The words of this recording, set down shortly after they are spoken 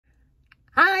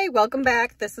Hi, welcome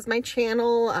back. This is my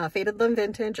channel, Faded Love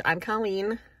Vintage. I'm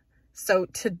Colleen. So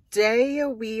today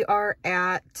we are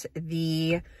at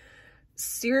the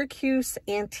Syracuse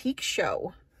Antique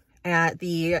Show at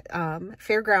the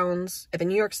fairgrounds, at the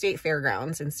New York State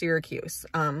Fairgrounds in Syracuse.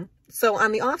 So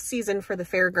on the off season for the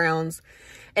fairgrounds,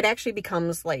 it actually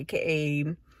becomes like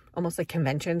almost like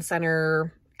convention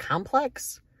center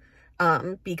complex.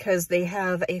 Because they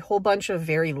have a whole bunch of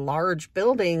very large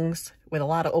buildings with a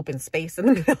lot of open space in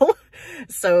the middle.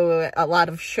 So a lot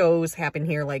of shows happen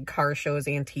here, like car shows,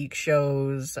 antique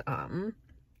shows,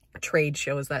 trade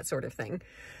shows, that sort of thing.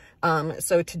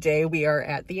 So today we are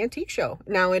at the antique show.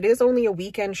 Now it is only a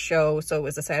weekend show, so it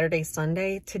was a Saturday,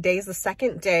 Sunday. Today's the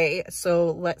second day,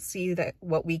 so let's see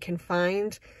what we can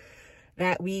find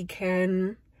that we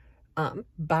can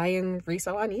buy and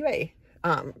resell on eBay.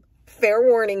 Fair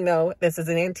warning though, this is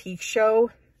an antique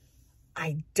show.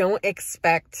 I don't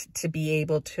expect to be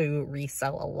able to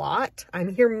resell a lot.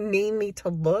 I'm here mainly to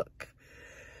look,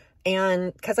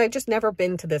 and because I've just never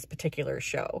been to this particular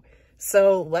show.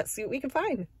 So let's see what we can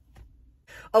find.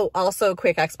 Oh, also a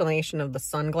quick explanation of the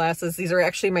sunglasses. These are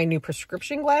actually my new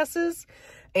prescription glasses,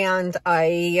 and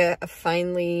I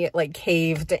finally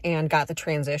caved and got the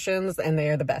transitions, and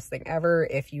they're the best thing ever.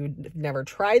 If you've never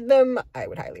tried them, I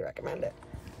would highly recommend it.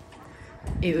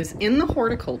 It was in the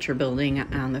Horticulture Building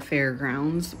on the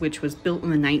fairgrounds, which was built in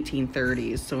the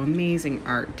 1930s. So amazing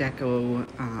Art Deco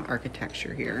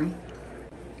architecture here.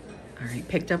 All right,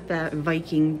 picked up that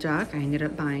Viking duck. I ended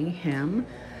up buying him.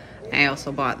 I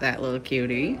also bought that little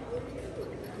cutie.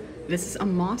 This is a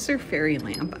Mosser fairy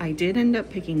lamp. I did end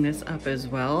up picking this up as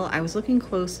well. I was looking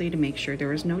closely to make sure there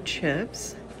was no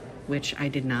chips, which I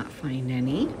did not find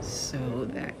any. So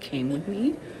that came with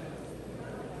me.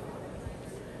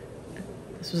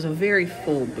 This was a very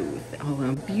full booth.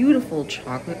 Oh, a beautiful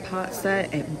chocolate pot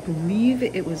set. I believe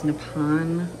it was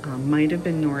Nippon, might have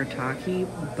been Noritake,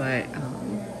 but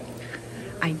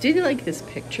I did like this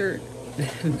picture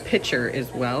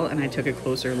as well, and I took a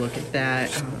closer look at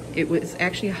that. It was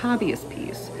actually a hobbyist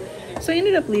piece. So I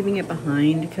ended up leaving it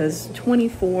behind because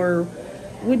 $24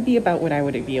 would be about what I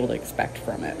would be able to expect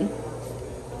from it.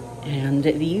 And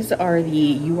these are the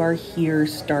You Are Here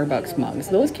Starbucks mugs.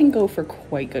 Those can go for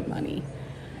quite good money.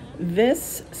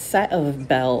 This set of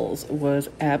bells was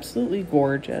absolutely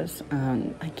gorgeous.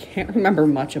 I can't remember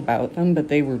much about them, but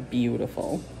they were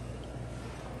beautiful.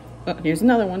 Oh, here's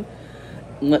another one.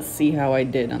 Let's see how I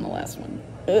did on the last one.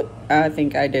 Oh, I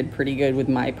think I did pretty good with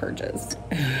my purchase.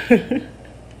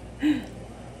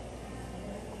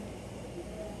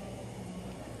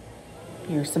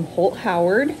 Here's some Holt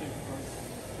Howard.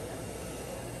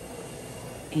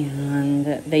 And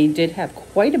they did have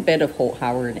quite a bit of Holt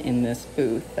Howard in this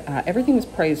booth. Everything was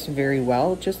priced very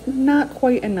well, just not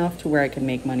quite enough to where I could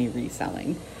make money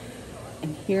reselling.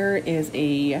 And here is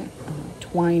a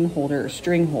twine holder, or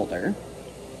string holder.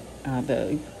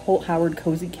 The Holt Howard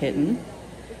Cozy Kitten.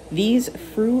 These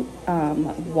fruit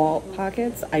wall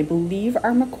pockets, I believe,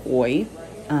 are McCoy.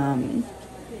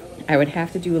 I would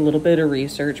have to do a little bit of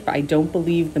research, but I don't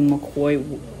believe the McCoy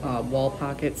wall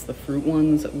pockets, the fruit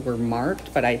ones, were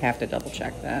marked, but I'd have to double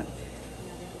check that.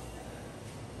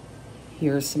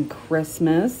 Here's some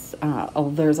Christmas.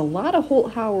 Oh, there's a lot of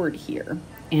Holt Howard here,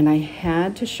 and I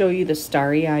had to show you the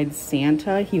Starry-Eyed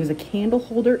Santa. He was a candle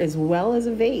holder as well as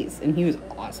a vase, and he was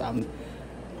awesome.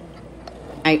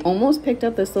 I almost picked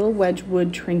up this little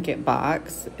Wedgwood trinket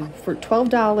box. For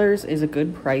 $12 is a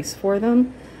good price for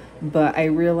them. But I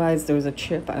realized there was a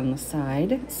chip on the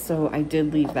side, so I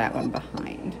did leave that one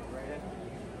behind.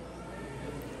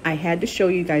 I had to show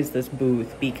you guys this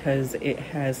booth because it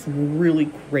has some really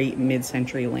great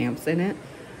mid-century lamps in it.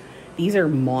 These are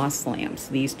moss lamps,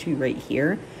 these two right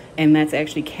here, and that's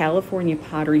actually California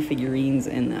pottery figurines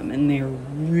in them, and they're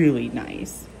really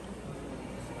nice.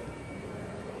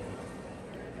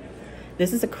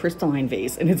 This is a crystalline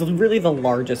vase, and it's really the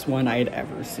largest one I had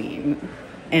ever seen,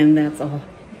 and that's a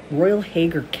Royal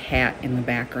Hager cat in the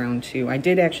background too. I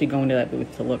did actually go into that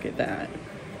booth to look at that.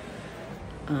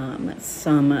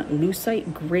 Some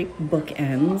lucite grape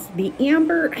bookends. The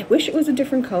amber, I wish it was a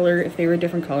different color. If they were a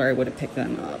different color, I would have picked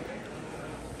them up.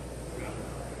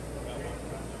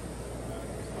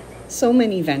 So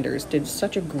many vendors did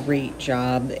such a great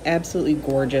job. Absolutely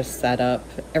gorgeous setup.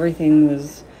 Everything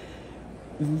was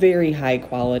very high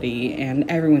quality,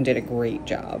 and everyone did a great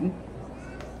job.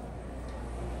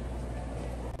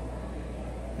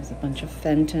 There's a bunch of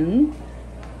Fenton.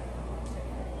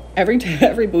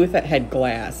 Every booth that had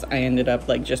glass, I ended up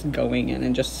just going in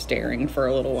and just staring for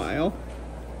a little while.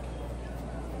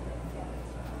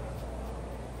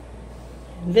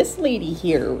 This lady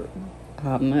here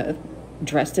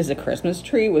dressed as a Christmas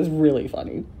tree was really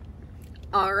funny.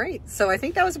 All right, so I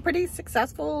think that was a pretty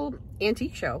successful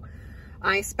antique show.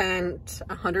 I spent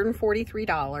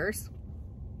 $143.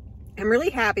 I'm really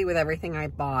happy with everything I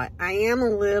bought. I am a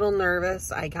little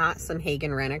nervous. I got some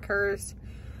Hagen Renekers.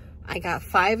 I got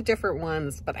 5 different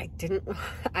ones, but I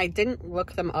didn't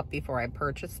look them up before I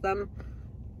purchased them.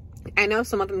 I know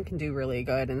some of them can do really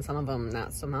good and some of them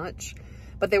not so much,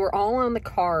 but they were all on the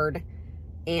card,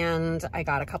 and I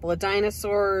got a couple of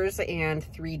dinosaurs and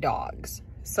 3 dogs.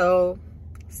 So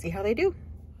see how they do.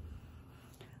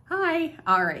 Hi.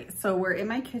 All right, so we're in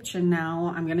my kitchen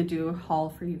now. I'm gonna do a haul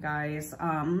for you guys.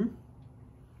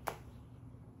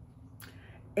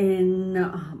 In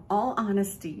all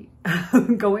honesty,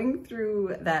 going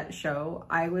through that show,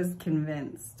 I was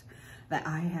convinced that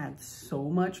I had so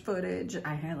much footage.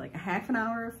 I had like a half an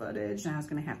hour of footage, and I was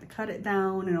gonna have to cut it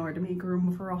down in order to make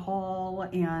room for a haul,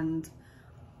 and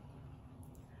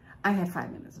I had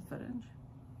 5 minutes of footage.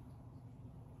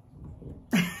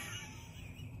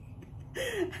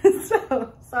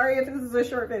 So sorry if this is a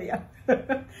short video,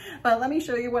 but let me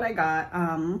show you what I got.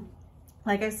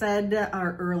 Like I said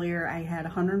earlier, I had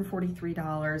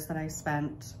 $143 that I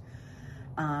spent.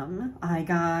 I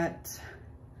got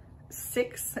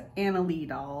 6 Anna Lee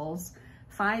dolls,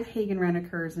 5 Hagen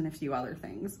Renekers, and a few other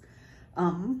things.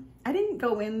 I didn't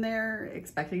go in there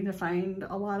expecting to find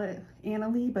a lot of Anna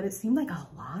Lee, but it seemed like a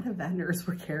lot of vendors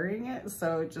were carrying it,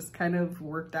 so it just kind of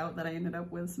worked out that I ended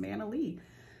up with some Anna Lee.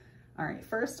 All right,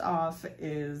 first off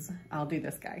is, I'll do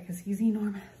this guy because he's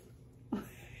enormous.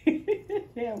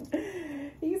 Damn.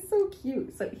 He's so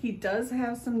cute. So he does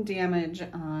have some damage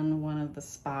on one of the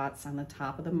spots on the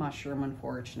top of the mushroom,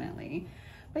 unfortunately.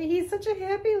 But he's such a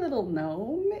happy little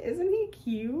gnome. Isn't he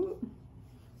cute?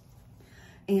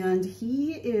 And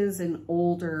he is an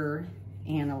older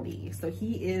Anna Lee. So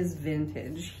he is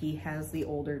vintage. He has the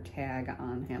older tag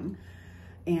on him.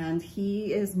 And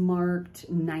he is marked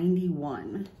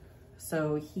 91.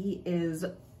 So he is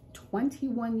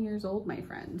 21 years old, my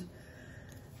friend.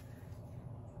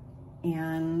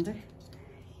 And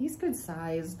he's good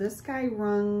size. This guy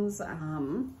runs, I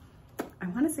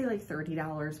want to say like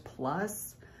 $30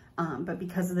 plus, but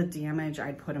because of the damage,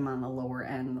 I'd put him on the lower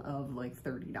end of like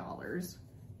 $30.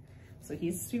 So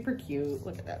he's super cute.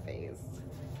 Look at that face.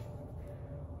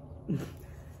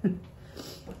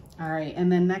 All right,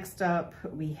 and then next up,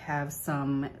 we have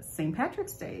some St.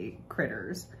 Patrick's Day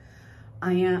critters.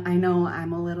 I know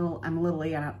I'm a little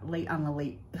late on the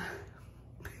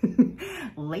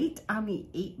late on the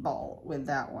 8 ball with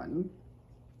that one.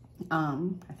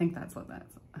 I think that's what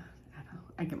that's, I don't know,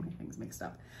 I get my things mixed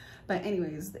up. But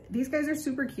anyways, these guys are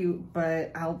super cute,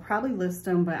 but I'll probably list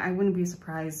them, but I wouldn't be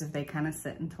surprised if they kind of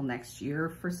sit until next year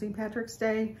for St. Patrick's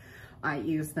Day. I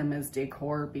use them as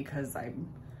decor because I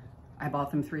bought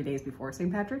them 3 days before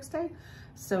St. Patrick's Day.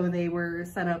 So they were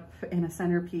set up in a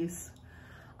centerpiece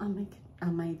on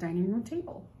my dining room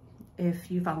table. If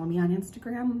you follow me on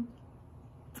Instagram,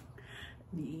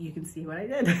 you can see what I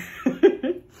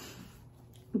did.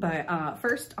 But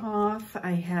first off,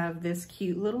 I have this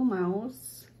cute little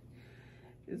mouse.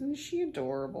 Isn't she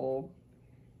adorable?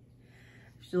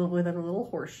 She's with a little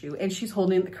horseshoe, and she's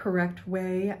holding it the correct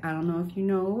way. I don't know if you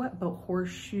know, but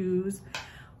horseshoes,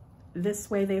 this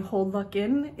way they hold luck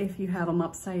in. If you have them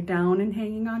upside down and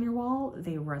hanging on your wall,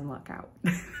 they run luck out.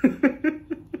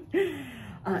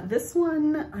 This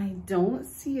one, I don't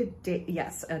see a date.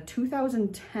 Yes, a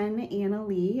 2010 Anna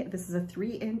Lee. This is a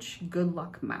 3-inch Good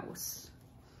Luck mouse.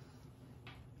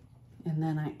 And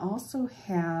then I also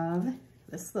have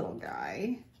this little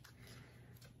guy.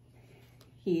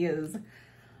 He is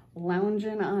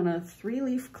lounging on a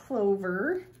 3-leaf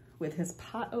clover with his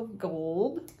pot of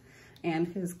gold and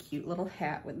his cute little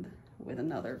hat with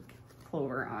another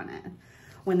clover on it.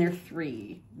 When they're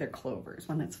 3, they're clovers.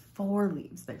 When it's 4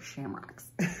 leaves, they're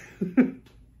shamrocks.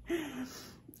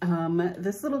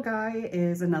 This little guy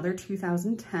is another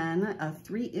 2010, a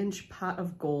 3-inch pot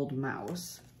of gold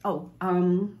mouse. Oh,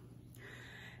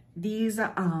 these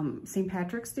St.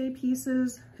 Patrick's Day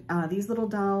pieces, these little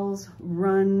dolls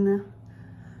run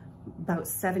about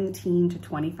 $17 to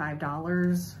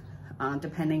 $25,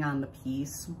 depending on the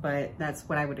piece, but that's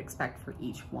what I would expect for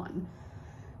each one.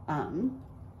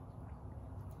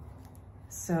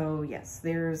 So yes,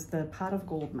 there's the pot of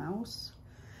gold mouse.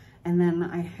 And then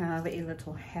I have a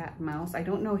little hat mouse. I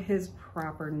don't know his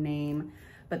proper name,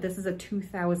 but this is a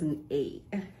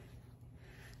 2008.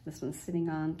 This one's sitting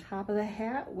on top of the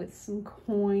hat with some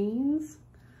coins.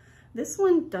 This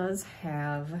one does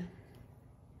have,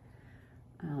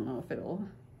 I don't know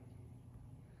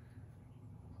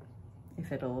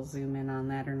if it'll zoom in on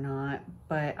that or not,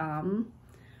 but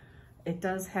It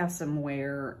does have some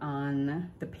wear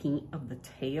on the paint of the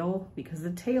tail because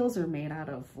the tails are made out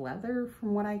of leather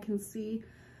from what I can see.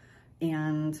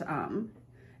 And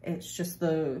it's just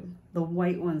the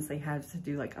white ones, they had to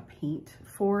do like a paint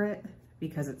for it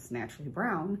because it's naturally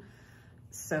brown.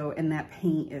 So, and that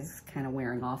paint is kind of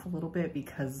wearing off a little bit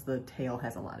because the tail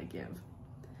has a lot of give.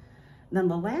 Then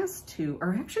the last two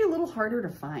are actually a little harder to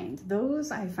find.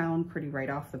 Those I found pretty right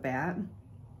off the bat.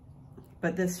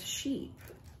 But this sheep,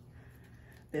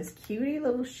 this cutie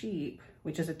little sheep,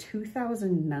 which is a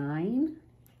 2009,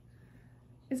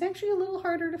 is actually a little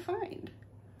harder to find.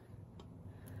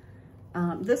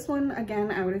 This one,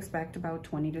 again, I would expect about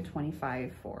 20 to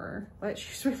 25 for, but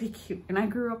she's really cute. And I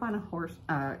grew up on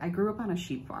a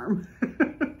sheep farm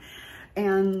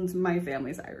and my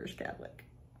family's Irish Catholic.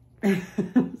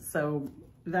 So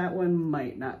that one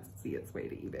might not see its way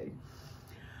to eBay.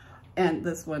 And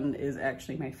this one is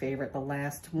actually my favorite, the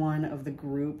last one of the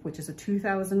group, which is a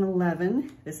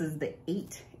 2011. This is the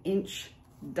 8-inch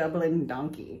Dublin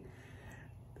donkey.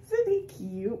 Isn't he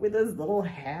cute with his little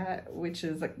hat, which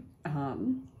is like,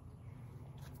 oh,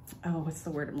 what's the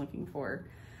word I'm looking for?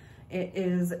 It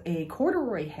is a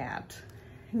corduroy hat.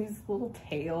 And his little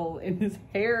tail and his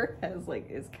hair has like,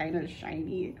 is kind of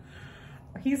shiny.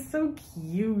 He's so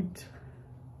cute.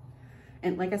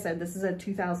 And like I said, this is a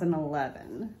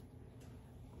 2011.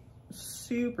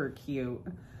 Super cute.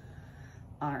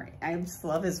 All right, I just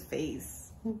love his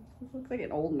face. He looks like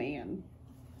an old man.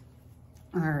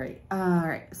 All right,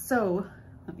 so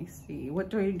let me see, what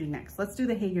do I do next? Let's do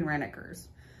the Hagen Renekers.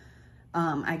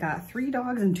 I got 3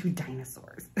 dogs and 2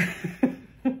 dinosaurs.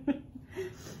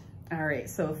 All right,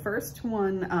 so first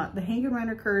one, the Hagen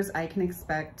Renekers, I can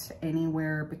expect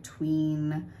anywhere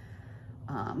between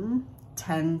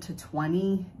 10 to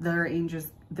 20.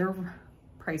 Their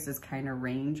prices kind of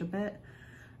range a bit,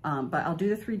 but I'll do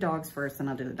the 3 dogs first and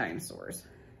I'll do the dinosaurs.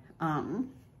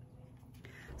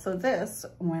 So this,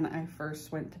 when I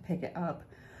first went to pick it up,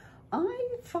 I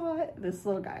thought this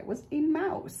little guy was a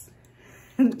mouse,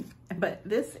 but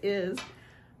this is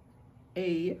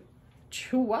a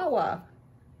Chihuahua.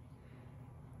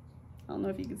 I don't know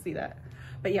if you can see that,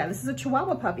 but yeah, this is a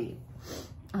Chihuahua puppy.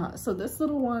 So this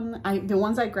little one, the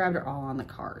ones I grabbed are all on the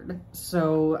card.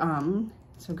 So,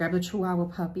 so grab the Chihuahua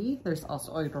puppy. There's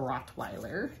also a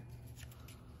Rottweiler.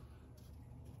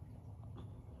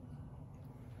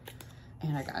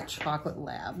 And I got a chocolate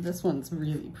lab. This one's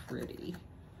really pretty.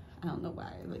 I don't know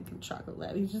why I like the chocolate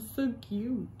lab. He's just so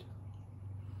cute.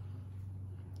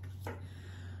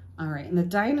 All right, and the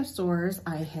dinosaurs,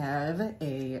 I have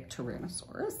a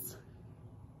Tyrannosaurus.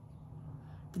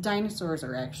 The dinosaurs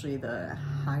are actually the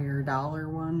higher dollar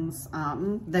ones.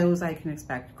 Those I can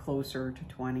expect closer to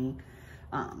 20,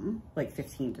 like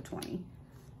 15 to 20.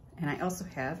 And I also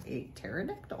have a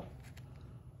pterodactyl.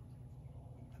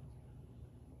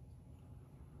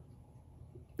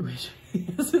 Which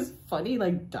has this funny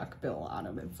like duck bill on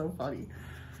him. It's so funny.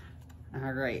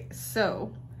 All right,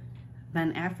 so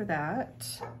then after that,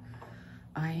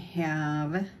 I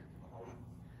have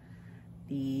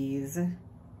these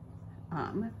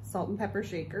salt and pepper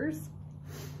shakers.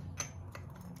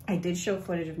 I did show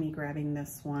footage of me grabbing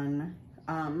this one.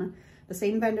 The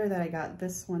same vendor that I got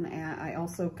this one at, I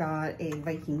also got a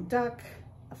Viking duck,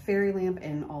 a fairy lamp,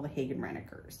 and all the Hagen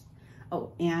Renekers.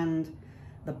 Oh, and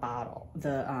the bottle,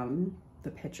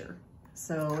 the pitcher.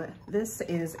 So this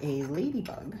is a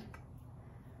ladybug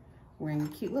wearing a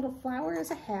cute little flower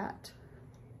as a hat,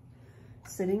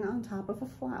 sitting on top of a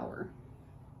flower,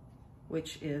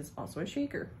 which is also a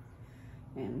shaker.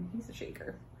 And he's a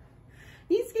shaker.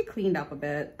 Needs to get cleaned up a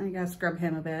bit. I gotta scrub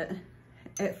him a bit.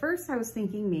 At first I was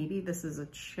thinking maybe this is a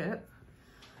chip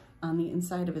on the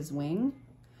inside of his wing.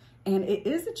 And it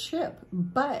is a chip,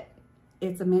 but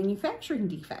it's a manufacturing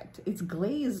defect. It's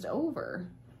glazed over.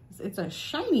 It's a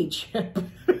shiny chip.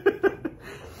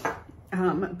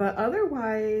 But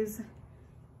otherwise,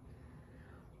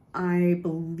 I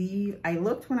believe, I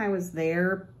looked when I was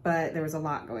there, but there was a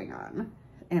lot going on.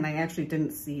 And I actually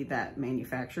didn't see that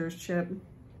manufacturer's chip.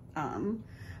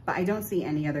 But I don't see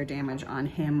any other damage on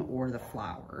him or the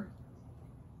flower.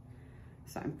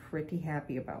 So I'm pretty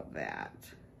happy about that.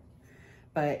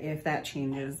 But if that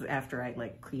changes after I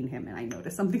like clean him and I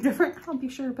notice something different, I'll be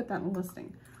sure to put that in the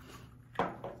listing.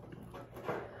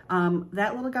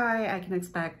 That little guy, I can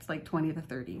expect like 20 to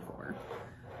 30 for.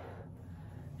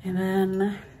 And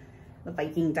then the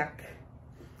Viking duck.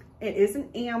 It is an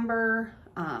amber,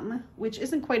 which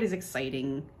isn't quite as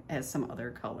exciting as some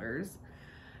other colors,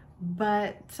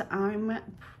 but I'm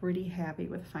pretty happy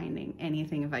with finding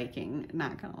anything Viking,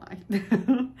 not gonna lie.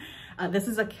 This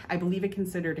is I believe it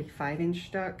considered a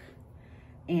 5-inch duck,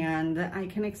 And I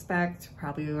can expect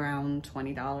probably around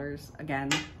 $20 again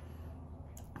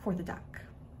for the deck.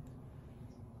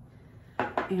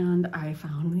 And I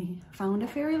found a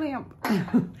fairy lamp.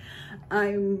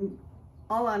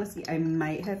 All honesty, I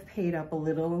might have paid up a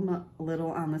little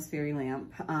on this fairy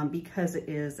lamp because it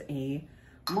is a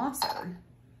mosser.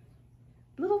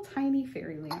 Little tiny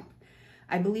fairy lamp.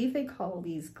 I believe they call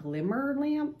these glimmer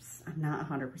lamps. I'm not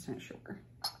 100% sure.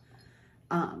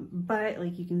 But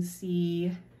like you can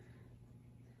see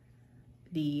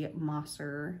the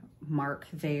mosser mark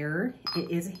there.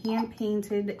 It is hand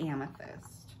painted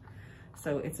amethyst.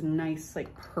 So it's a nice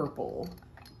like purple.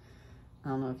 I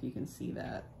don't know if you can see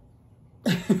that.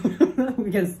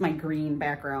 Because my green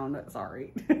background,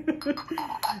 sorry.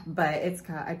 But it's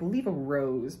got, I believe, a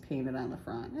rose painted on the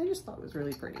front. I just thought it was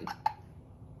really pretty.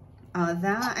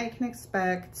 That I can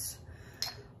expect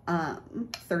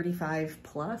 35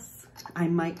 plus. I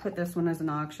might put this one as an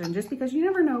auction just because you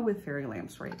never know with fairy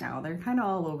lamps right now. They're kind of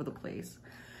all over the place.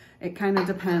 It kind of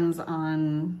depends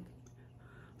on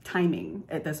timing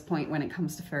at this point when it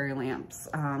comes to fairy lamps.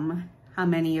 How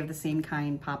many of the same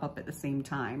kind pop up at the same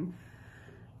time.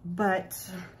 But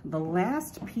the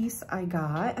last piece I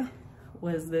got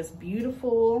was this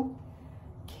beautiful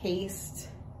cased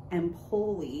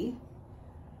ampoli. You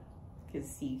can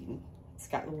see it's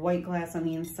got white glass on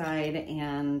the inside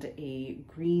and a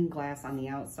green glass on the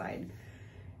outside.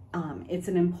 It's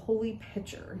an ampoli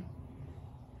pitcher.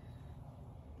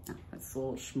 Oh, that's a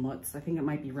little schmutz. I think it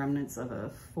might be remnants of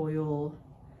a foil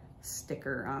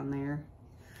sticker on there.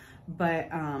 But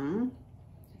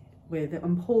with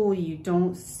ampoli, you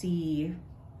don't see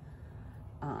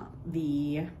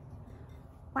the,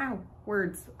 wow,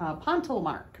 words, pontil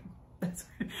mark.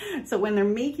 So when they're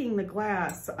making the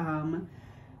glass,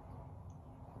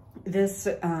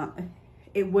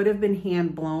 it would have been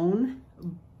hand blown,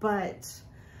 but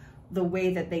the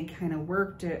way that they kind of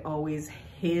worked it always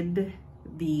hid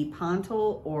the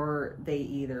pontil, or they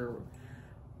either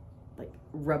like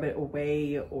rub it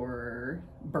away or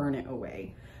burn it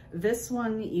away. This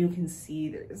one, you can see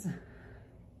there's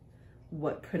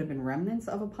what could have been remnants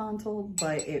of a pontil,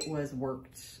 but it was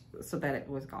worked so that it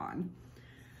was gone.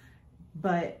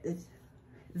 But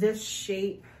this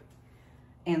shape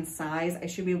and size, I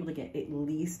should be able to get at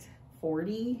least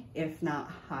 40, if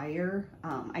not higher.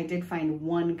 I did find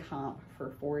one comp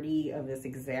for 40 of this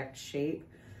exact shape,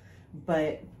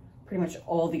 but pretty much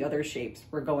all the other shapes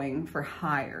were going for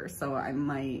higher. So I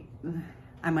might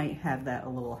have that a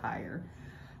little higher.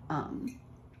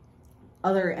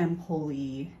 Other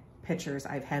ampoli pitchers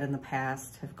I've had in the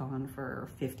past have gone for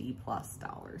 $50+ plus.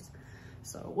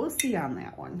 So we'll see on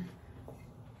that one.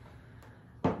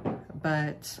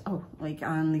 But, oh, like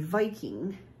on the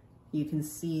Viking, you can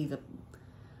see the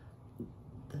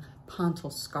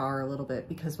pontil scar a little bit,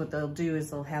 because what they'll do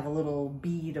is they'll have a little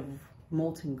bead of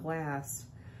molten glass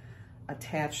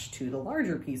attached to the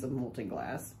larger piece of molten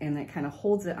glass, and that kind of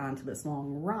holds it onto this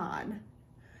long rod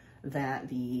that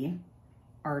the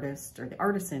artist or the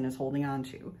artisan is holding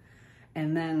onto.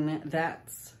 And then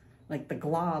that's like the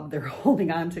glob they're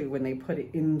holding onto when they put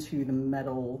it into the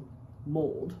metal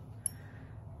mold.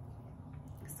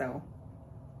 So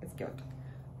it's good.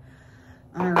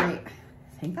 All right,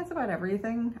 I think that's about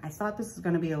everything. I thought this was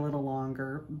going to be a little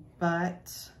longer,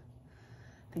 but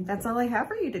I think that's all I have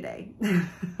for you today.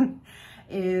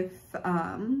 If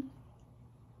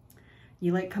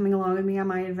you like coming along with me on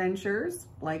my adventures,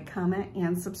 like, comment,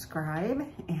 and subscribe,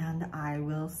 and I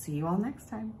will see you all next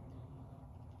time.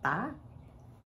 Bye.